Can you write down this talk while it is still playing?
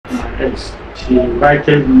ex. She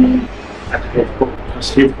invited me at her home to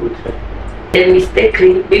sleep with her. Then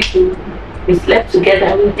mistakenly, we slept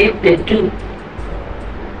together. We did the do.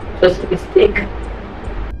 It was a mistake.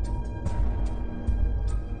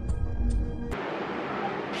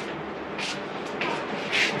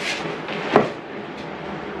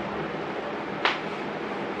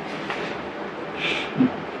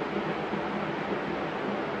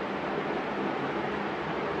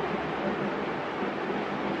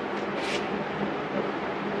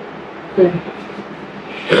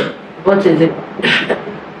 What is it?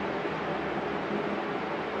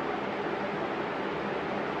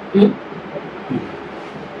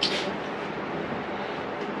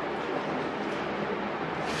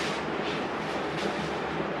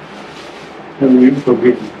 Will you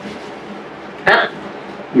forgive me? Huh?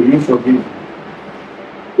 Will you forgive me?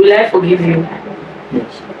 Will I forgive you?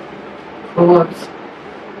 Yes. For what?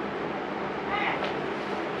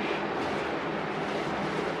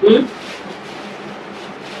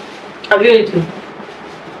 Have you eaten?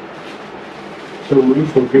 So will you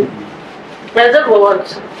forgive me? I said for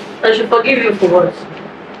what? I should forgive you for what?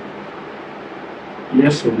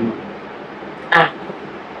 Yes or no?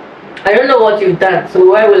 I don't know what you've done,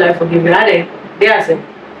 so why will I forgive you? They ask him.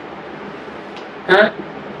 Huh?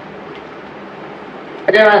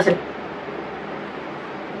 I don't ask him.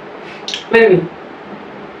 Maybe.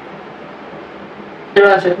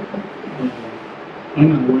 Don't ask him.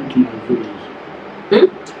 When I went to my village,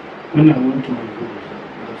 when I went to my village,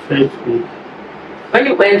 the first week. When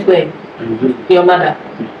you went where? Your mother?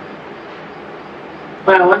 Yeah.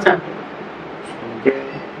 Well, what's up?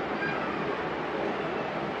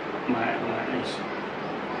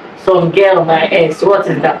 Some girl, my ex. What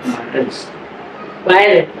is that? My ex.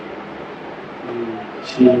 Why?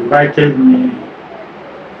 She invited me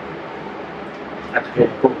at her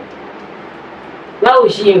home. Why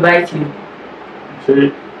would she invite you?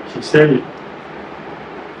 She said it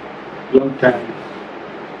long time.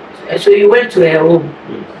 So you went to her home?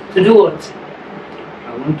 Yes. To do what?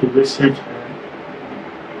 I want to visit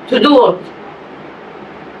her. To do what?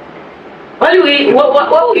 Why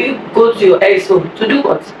will you go to your ex home? To do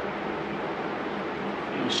what?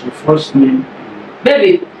 She forced me.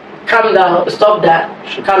 Baby, calm down. Stop that.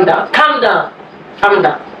 Calm down. Calm down. Calm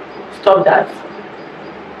down. Stop that.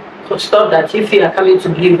 Stop that. If you are coming to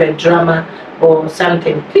give a drama or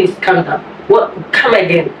something, please calm down. What? Come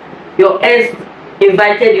again. Your ex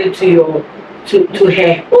invited you to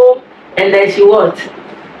her home, and then she what?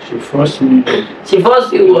 She forced me. She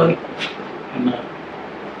forced you what? And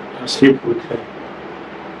I sleep with her.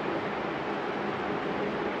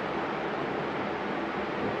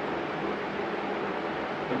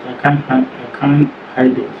 But I can't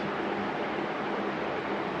hide it.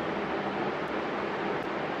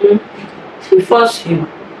 She forced you.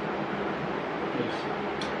 Yes.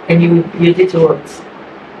 And you did what?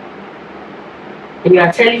 And you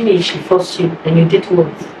are telling me she forced you and you did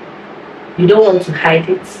what? You don't want to hide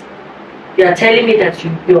it. You are telling me that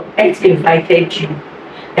your ex invited you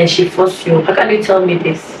and she forced you. How can you tell me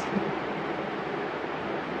this?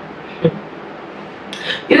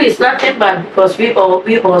 You is nothing bad because we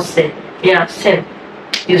all sin. Yeah, sin.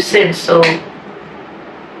 You sin, so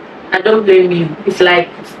I don't blame you. It's like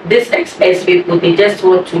this ex people, they just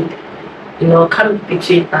want to, come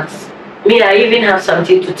between us. Me, I even have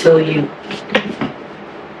something to tell you.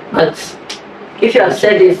 But if you have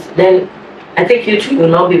said this, then I think you two will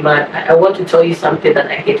not be mad. I want to tell you something that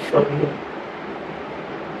I hate from you.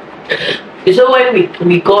 You know, when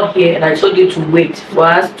we got here and I told you to wait for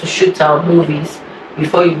us to shoot our movies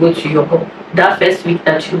before you go to your home, that first week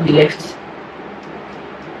that you left,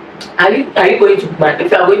 are you going to ban?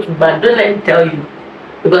 If you are going to ban, don't let me tell you,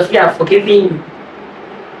 because we are forgiving you.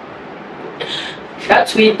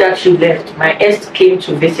 That week that you left, my ex came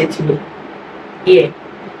to visit me here.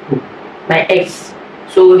 My ex.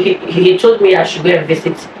 So he told me I should go and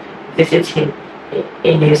visit him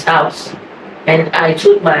in his house. And I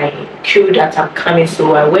told my crew that I'm coming,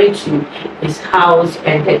 so I went to his house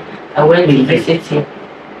and then I went to visit him.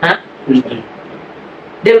 Huh?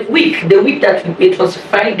 The week that it was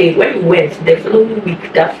Friday when we went, the following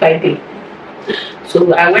week, that Friday.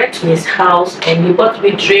 So I went to his house and he bought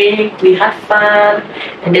me drink, we had fun,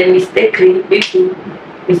 and then mistakenly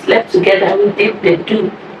we slept together, we did the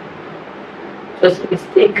do. It was a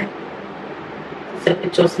mistake.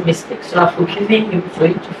 It was a mistake, so I'm forgiving you for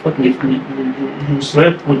you to forgive me. You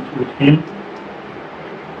slept with him?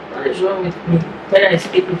 What is wrong with me when I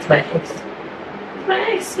sleep with my ex? My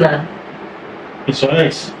ex now. It's your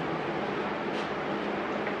ex.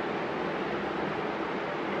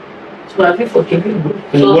 So have you forgiven me?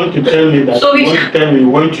 So you want to tell me that so you want to tell me you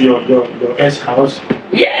went to your ex house?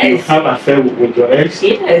 Yes. You have affair with your ex?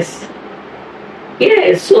 Yes.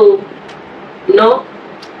 Yes. So no,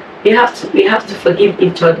 we have to forgive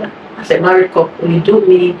each other. As a married couple, you do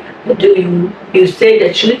me, I do you. You say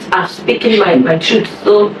the truth, I'm speaking my truth.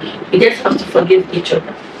 So we just have to forgive each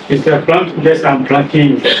other. It's a prank. Yes, I'm pranking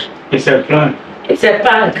you. It's a prank. It's a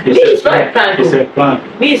prank. It's not a prank. It's a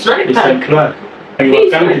prank. Me, it's not a prank. It's a prank. And you are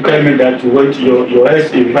coming to tell me that you went to your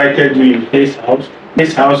ex invited you in his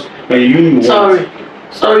house, when you went.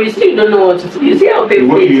 Sorry, you still don't know what to do. You see how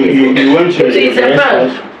people you went to it's a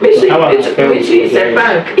prank. It's a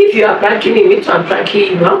prank. If you are pranking me, me too, I'm pranking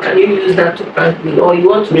you. How can you use that to prank me? Or you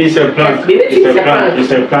want to? It's a prank. It's a prank.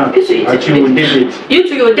 It's a prank. Actually, you did it. You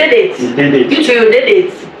two, you did it. You did it. You two, you did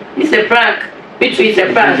it. It's a prank. You two, it's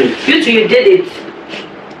a prank. You two, you did it.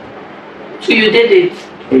 You two, you did it.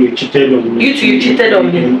 You cheated on me. You two, you cheated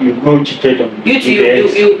on me. You go cheated on me. You two,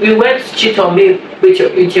 you went to cheat on me with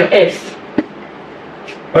your ex.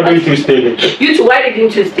 Why don't you stay there? You two, why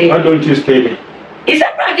didn't you stay? Why don't you stay there? It's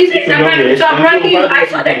a prank. It's a prank. So I'm pranking you. I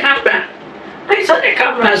saw the camera. I saw the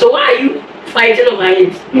camera. So why are you fighting over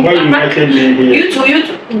it? Why you invited me here? You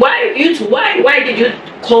two, why did you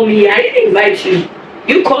call me here? I didn't invite you.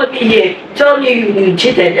 You called me here, told me you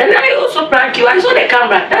cheated, and I also pranked you. I saw the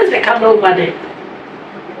camera. That's the camera over there.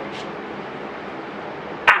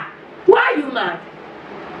 Ah, why are you mad?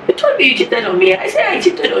 You told me you cheated on me. I said I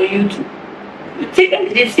cheated on you too. You think I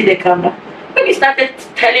didn't see the camera? When you started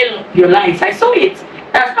telling your lies, I saw it.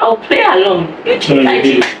 That's how I'll play along. You cheated. No, you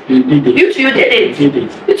did it. You did it. You two, you did it. You did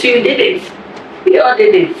it. You two, you did it. We all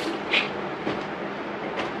did it.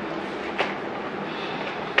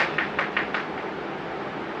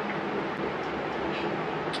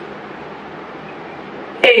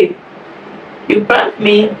 Hey, you prank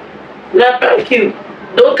me. I prank you.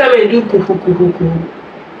 Don't come and do kuhu.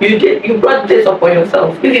 You brought this upon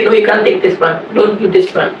yourself. If you know you can't take this prank, don't do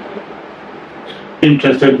this prank.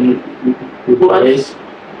 Interested with What? the ex?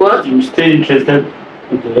 What? You stay interested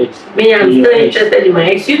with the ex? Me, I'm still interested in my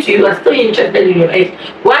ex. You two, you are still interested in your ex.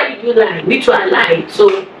 Why did you lie? Me too, I lied.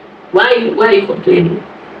 So why are you complaining?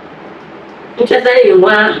 Interested in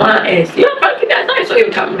one ex. You're pranking that. I saw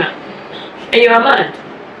your camera. And you are mad.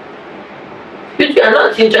 If you are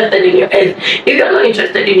not interested in your ex, if you are not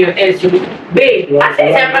interested in your ex, babe, I say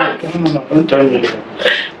it's a prank. No, don't tell me that.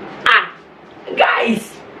 Ah,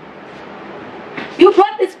 guys, you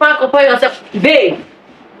brought this prank upon yourself, babe.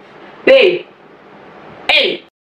 Hey.